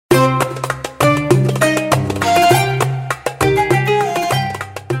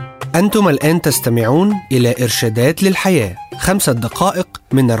أنتم الآن تستمعون إلى إرشادات للحياة، 5 دقائق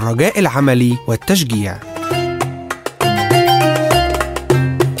من الرجاء العملي والتشجيع.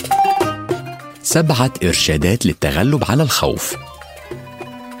 7 إرشادات للتغلب على الخوف.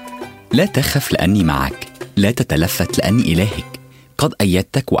 لا تخف لأني معك، لا تتلفت لأني إلهك، قد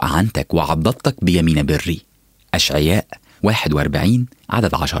أيدتك وأعنتك وعضدتك بيمين بري. أشعياء 41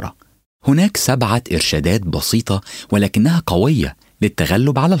 عدد 10. هناك 7 إرشادات بسيطة ولكنها قوية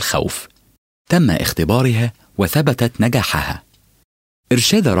للتغلب على الخوف، تم اختبارها وثبتت نجاحها.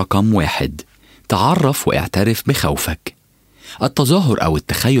 إرشاد رقم 1: تعرف واعترف بخوفك. التظاهر أو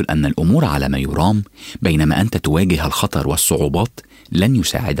التخيل أن الأمور على ما يرام بينما أنت تواجه الخطر والصعوبات لن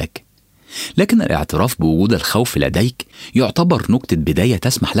يساعدك، لكن الاعتراف بوجود الخوف لديك يعتبر نقطة بداية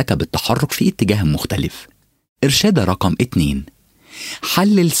تسمح لك بالتحرك في اتجاه مختلف. إرشاد رقم 2: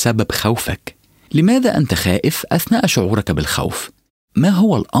 حلل سبب خوفك. لماذا أنت خائف أثناء شعورك بالخوف؟ ما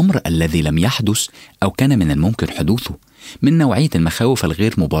هو الأمر الذي لم يحدث أو كان من الممكن حدوثه من نوعية المخاوف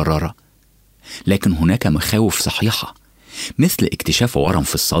الغير مبررة؟ لكن هناك مخاوف صحيحة، مثل اكتشاف ورم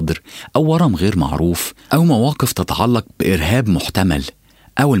في الصدر أو ورم غير معروف، أو مواقف تتعلق بإرهاب محتمل،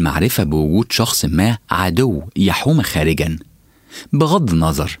 أو المعرفة بوجود شخص ما عدو يحوم خارجا. بغض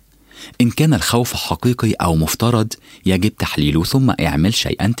النظر إن كان الخوف حقيقي أو مفترض، يجب تحليله ثم اعمل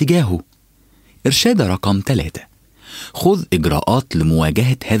شيئا تجاهه. إرشاد رقم 3: خذ إجراءات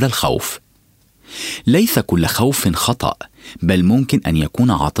لمواجهة هذا الخوف. ليس كل خوف خطأ، بل ممكن أن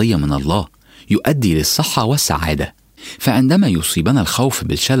يكون عطية من الله يؤدي للصحة والسعادة. فعندما يصيبنا الخوف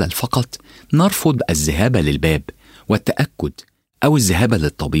بالشلل فقط، نرفض الذهاب للباب والتأكد أو الذهاب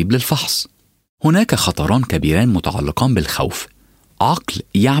للطبيب للفحص. هناك خطران كبيران متعلقان بالخوف: عقل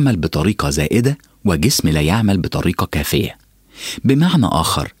يعمل بطريقة زائدة وجسم لا يعمل بطريقة كافية. بمعنى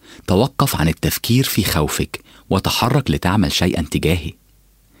آخر، توقف عن التفكير في خوفك وتحرك لتعمل شيئا تجاهه.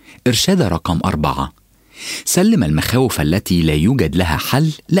 إرشاد رقم 4: سلم المخاوف التي لا يوجد لها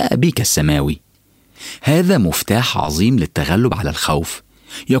حل لأبيك السماوي. هذا مفتاح عظيم للتغلب على الخوف.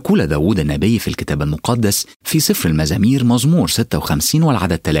 يقول داود النبي في الكتاب المقدس في سفر المزامير مزمور 56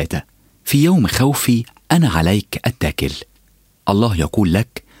 والعدد 3: في يوم خوفي أنا عليك أتكل. الله يقول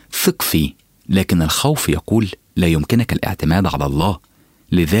لك ثق فيه، لكن الخوف يقول لا يمكنك الاعتماد على الله،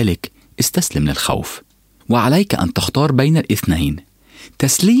 لذلك استسلم للخوف. وعليك أن تختار بين الاثنين.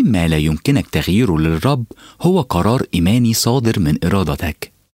 تسليم ما لا يمكنك تغييره للرب هو قرار إيماني صادر من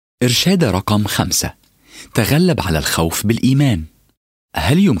إرادتك. إرشاد رقم 5: تغلب على الخوف بالإيمان.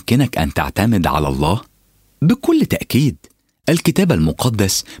 هل يمكنك أن تعتمد على الله؟ بكل تأكيد. الكتاب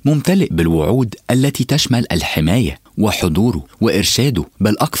المقدس ممتلئ بالوعود التي تشمل الحماية وحضوره وإرشاده،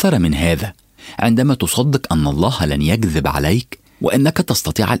 بل أكثر من هذا. عندما تصدق أن الله لن يكذب عليك وأنك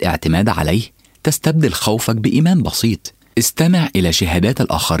تستطيع الاعتماد عليه، تستبدل خوفك بإيمان بسيط. استمع إلى شهادات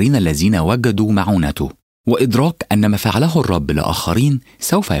الآخرين الذين وجدوا معونته، وإدراك أن ما فعله الرب لآخرين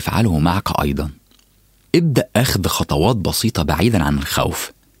سوف يفعله معك أيضا. ابدأ أخذ خطوات بسيطة بعيدا عن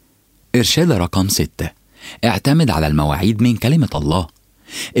الخوف. إرشاد رقم 6: اعتمد على المواعيد من كلمة الله.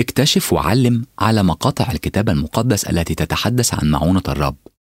 اكتشف وعلم على مقاطع الكتاب المقدس التي تتحدث عن معونة الرب.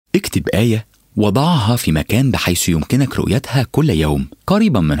 اكتب آية وضعها في مكان بحيث يمكنك رؤيتها كل يوم،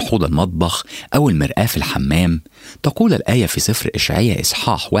 قريبا من حوض المطبخ أو المرآة في الحمام. تقول الآية في سفر إشعياء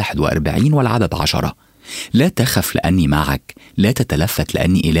إصحاح 41 والعدد 10: لا تخف لأني معك، لا تتلفت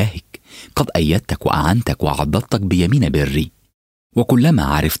لأني إلهك، قد أيدتك وأعنتك وعضدتك بيمين بري. وكلما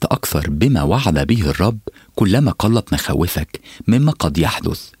عرفت أكثر بما وعد به الرب، كلما قلت مخاوفك مما قد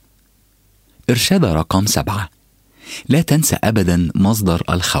يحدث. إرشاد رقم 7: لا تنسى أبدا مصدر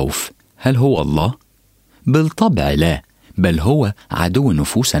الخوف. هل هو الله؟ بالطبع لا، بل هو عدو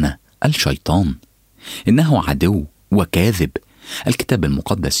نفوسنا، الشيطان. إنه عدو وكاذب. الكتاب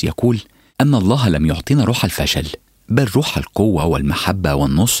المقدس يقول أن الله لم يعطينا روح الفشل، بل روح القوة والمحبة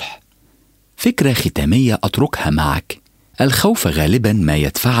والنصح. فكرة ختامية أتركها معك: الخوف غالبا ما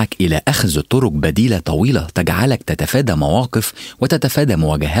يدفعك إلى أخذ طرق بديلة طويلة تجعلك تتفادى مواقف وتتفادى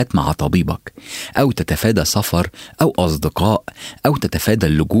مواجهات مع طبيبك، أو تتفادى سفر أو أصدقاء، أو تتفادى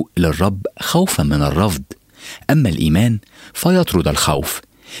اللجوء للرب خوفا من الرفض. أما الإيمان فيطرد الخوف.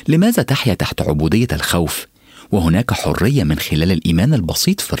 لماذا تحيا تحت عبودية الخوف؟ وهناك حرية من خلال الإيمان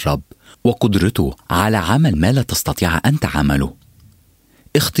البسيط في الرب وقدرته على عمل ما لا تستطيع أن تعمله.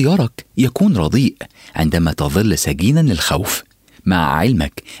 اختيارك يكون رديء عندما تظل سجينا للخوف، مع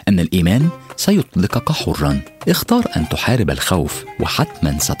علمك أن الإيمان سيطلقك حرا. اختار أن تحارب الخوف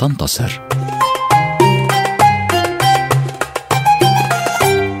وحتما ستنتصر.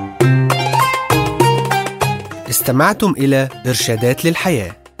 استمعتم إلى إرشادات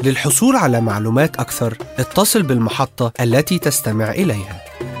للحياة. للحصول على معلومات أكثر، اتصل بالمحطة التي تستمع إليها.